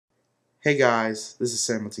Hey guys, this is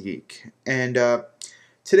Samuel the Geek, and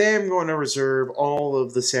today I'm going to reserve all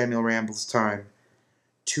of the Samuel Rambles time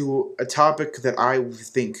to a topic that I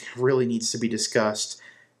think really needs to be discussed,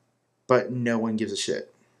 but no one gives a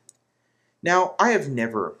shit. Now, I have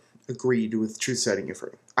never agreed with Truth Setting You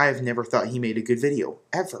Free. I have never thought he made a good video,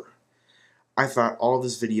 ever. I thought all of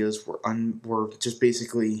his videos were just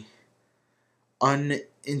basically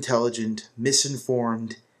unintelligent,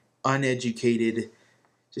 misinformed, uneducated,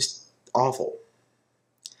 just awful.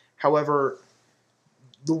 However,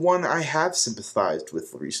 the one I have sympathized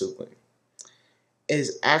with recently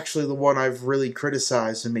is actually the one I've really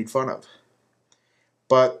criticized and made fun of.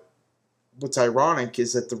 But what's ironic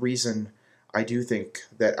is that the reason I do think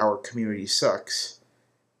that our community sucks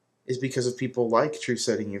is because of people like Truth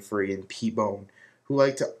Setting You Free and P-Bone who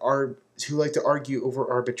like to argue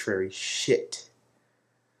over arbitrary shit.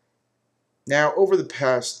 Now, over the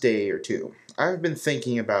past day or two, I've been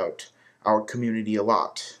thinking about our community a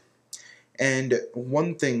lot. And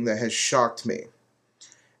one thing that has shocked me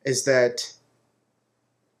is that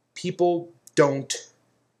people don't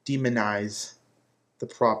demonize the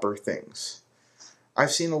proper things.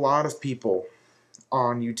 I've seen a lot of people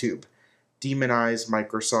on YouTube demonize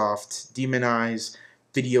Microsoft, demonize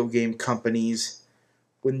video game companies,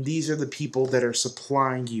 when these are the people that are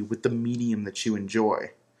supplying you with the medium that you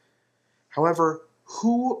enjoy. However,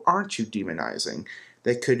 who aren't you demonizing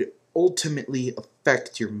that could ultimately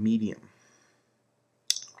affect your medium?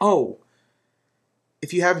 Oh,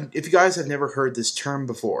 if you guys have never heard this term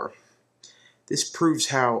before, this proves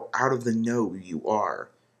how out of the know you are.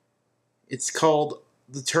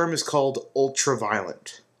 The term is called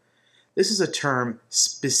ultraviolent. This is a term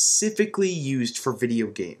specifically used for video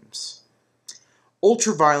games.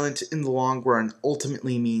 Ultraviolent in the long run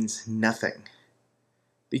ultimately means nothing,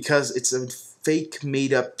 because it's a fake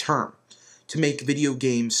made-up term to make video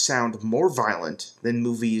games sound more violent than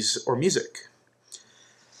movies or music.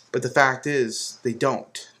 But the fact is, they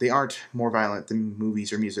don't. They aren't more violent than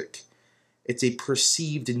movies or music. It's a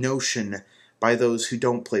perceived notion by those who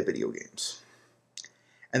don't play video games.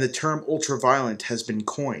 And the term ultraviolent has been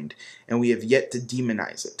coined, and we have yet to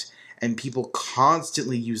demonize it. And people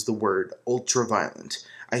constantly use the word ultraviolent.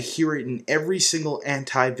 I hear it in every single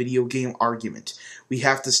anti-video game argument. We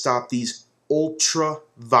have to stop these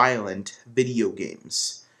ultra-violent video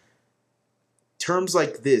games. Terms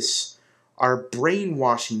like this are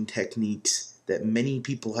brainwashing techniques that many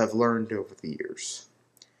people have learned over the years.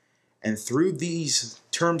 And through these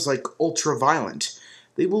terms like ultra-violent,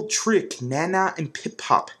 they will trick Nana and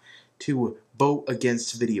Pip-Pop to vote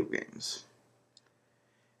against video games.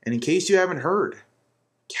 And in case you haven't heard,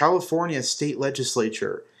 California state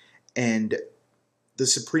legislature and the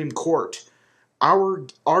Supreme Court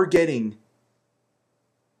are getting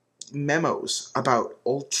memos about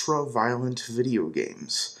ultra-violent video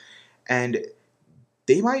games. And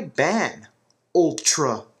they might ban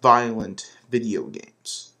ultra-violent video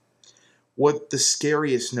games. What the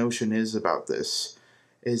scariest notion is about this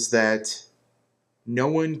is that no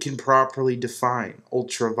one can properly define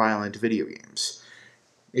ultra-violent video games.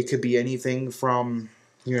 It could be anything from,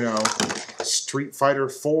 Street Fighter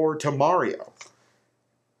 4 to Mario.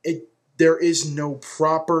 There is no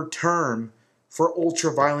proper term for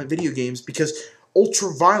ultra-violent video games because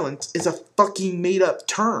ultra-violent is a fucking made-up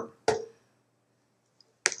term.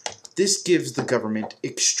 This gives the government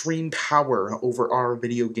extreme power over our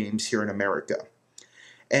video games here in America.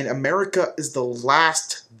 And America is the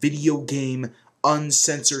last video game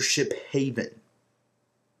uncensorship haven.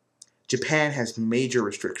 Japan has major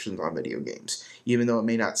restrictions on video games. Even though it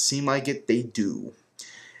may not seem like it, they do.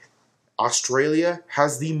 Australia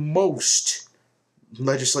has the most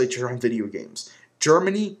legislature on video games.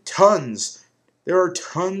 Germany, tons. There are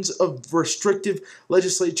tons of restrictive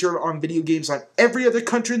legislature on video games on every other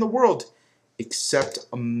country in the world except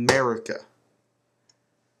America.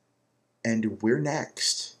 And we're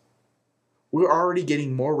next. We're already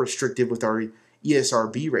getting more restrictive with our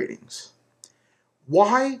ESRB ratings.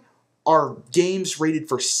 Why are games rated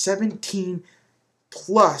for 17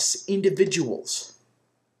 plus individuals?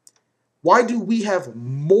 Why do we have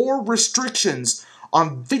more restrictions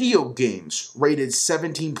on video games rated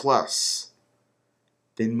 17 plus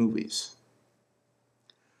than movies?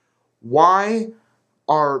 Why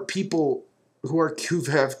are people who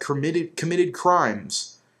have committed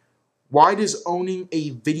crimes, why does owning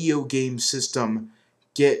a video game system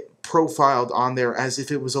get profiled on there as if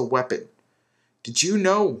it was a weapon? Did you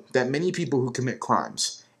know that many people who commit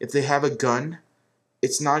crimes, if they have a gun,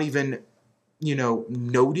 it's not even,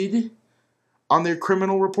 noted on their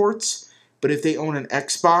criminal reports, but if they own an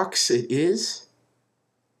Xbox, it is?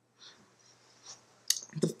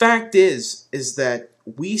 The fact is that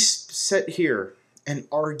we sit here and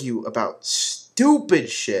argue about stupid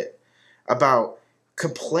shit, about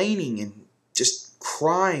complaining and just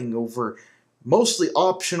crying over mostly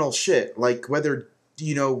optional shit, like whether,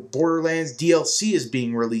 Borderlands DLC is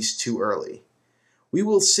being released too early. We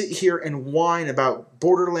will sit here and whine about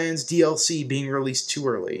Borderlands DLC being released too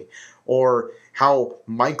early, or how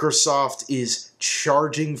Microsoft is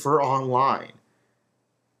charging for online.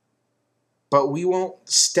 But we won't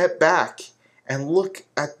step back and look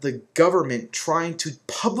at the government trying to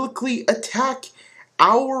publicly attack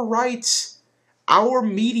our rights, our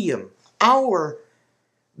medium,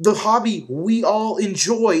 the hobby we all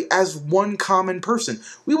enjoy as one common person.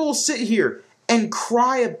 We will sit here and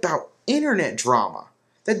cry about internet drama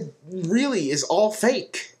that really is all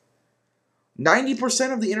fake.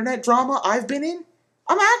 90% of the internet drama I've been in,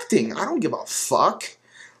 I'm acting. I don't give a fuck.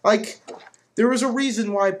 Like, there was a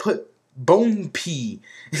reason why I put Bone Pea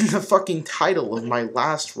in the fucking title of my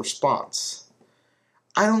last response.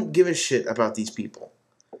 I don't give a shit about these people.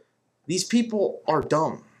 These people are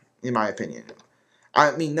dumb, in my opinion.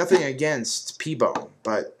 I mean, nothing against P-Bone,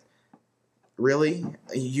 but really?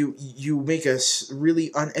 You make a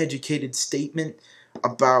really uneducated statement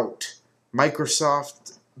about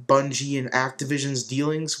Microsoft, Bungie, and Activision's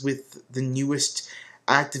dealings with the newest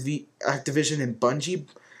Activision and Bungie,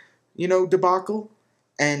 debacle.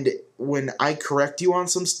 And when I correct you on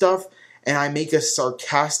some stuff, and I make a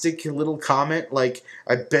sarcastic little comment like,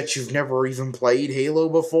 I bet you've never even played Halo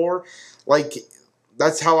before, like,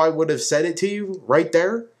 that's how I would have said it to you, right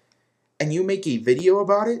there, and you make a video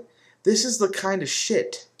about it, this is the kind of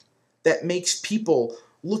shit that makes people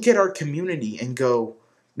look at our community and go,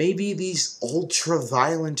 maybe these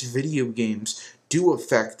ultra-violent video games do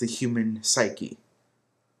affect the human psyche.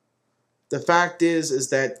 The fact is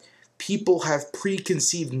that people have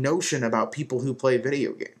preconceived notion about people who play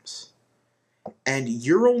video games. And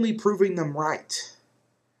you're only proving them right.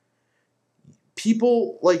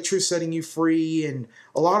 People like Truth Setting You Free and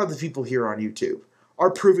a lot of the people here on YouTube are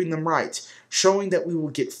proving them right, showing that we will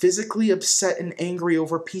get physically upset and angry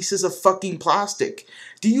over pieces of fucking plastic.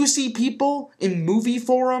 Do you see people in movie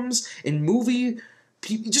forums,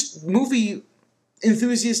 just movie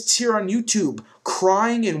enthusiasts here on YouTube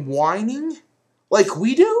crying and whining like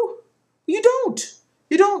we do? You don't.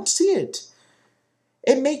 You don't see it.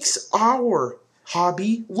 It makes our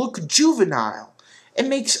hobby look juvenile. It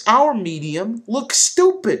makes our medium look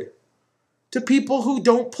stupid to people who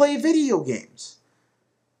don't play video games.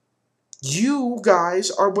 You guys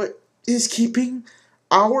are what is keeping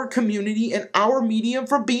our community and our medium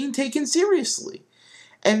from being taken seriously.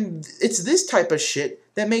 And it's this type of shit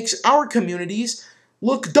that makes our communities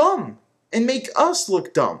look dumb and make us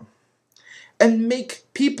look dumb. And make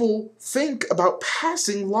people think about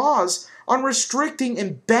passing laws on restricting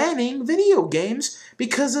and banning video games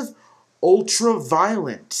because of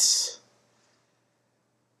ultra-violence.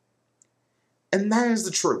 And that is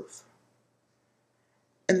the truth.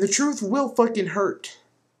 And the truth will fucking hurt.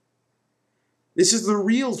 This is the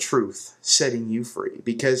real truth setting you free.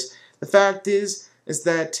 Because the fact is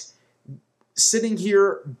that sitting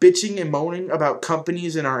here bitching and moaning about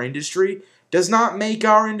companies in our industry does not make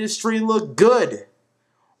our industry look good.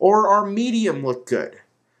 Or our medium look good.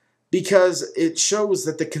 Because it shows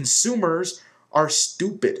that the consumers are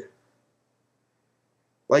stupid.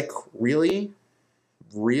 Like, really?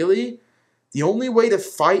 Really? The only way to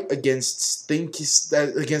fight against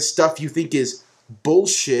stuff you think is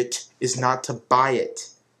bullshit is not to buy it.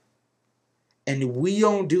 And we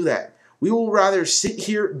don't do that. We will rather sit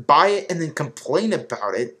here, buy it, and then complain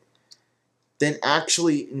about it than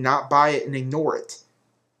actually not buy it and ignore it.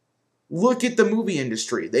 Look at the movie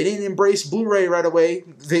industry. They didn't embrace Blu-ray right away.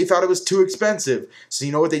 They thought it was too expensive. So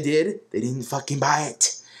you know what they did? They didn't fucking buy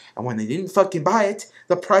it. And when they didn't fucking buy it,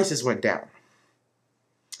 the prices went down.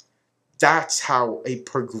 That's how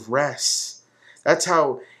that's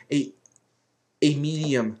how a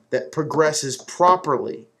medium that progresses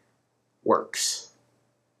properly works.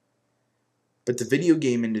 But the video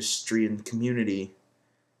game industry and community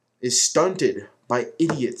is stunted by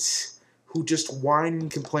idiots who just whine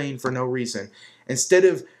and complain for no reason. Instead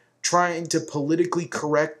of trying to politically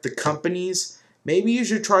correct the companies, maybe you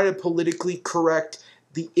should try to politically correct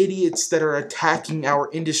the idiots that are attacking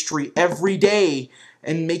our industry every day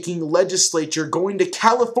and making legislature, going to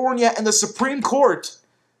California and the Supreme Court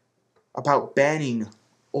about banning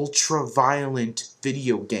ultra-violent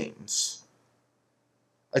video games.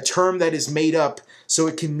 A term that is made up so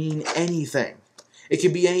it can mean anything. It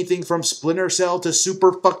can be anything from Splinter Cell to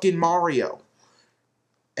Super fucking Mario.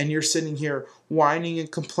 And you're sitting here whining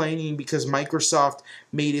and complaining because Microsoft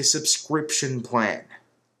made a subscription plan.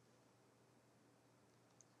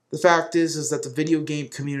 The fact is that the video game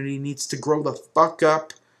community needs to grow the fuck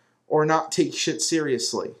up or not take shit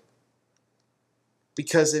seriously.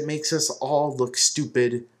 Because it makes us all look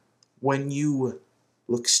stupid when you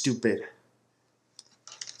look stupid.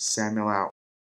 Samuel out.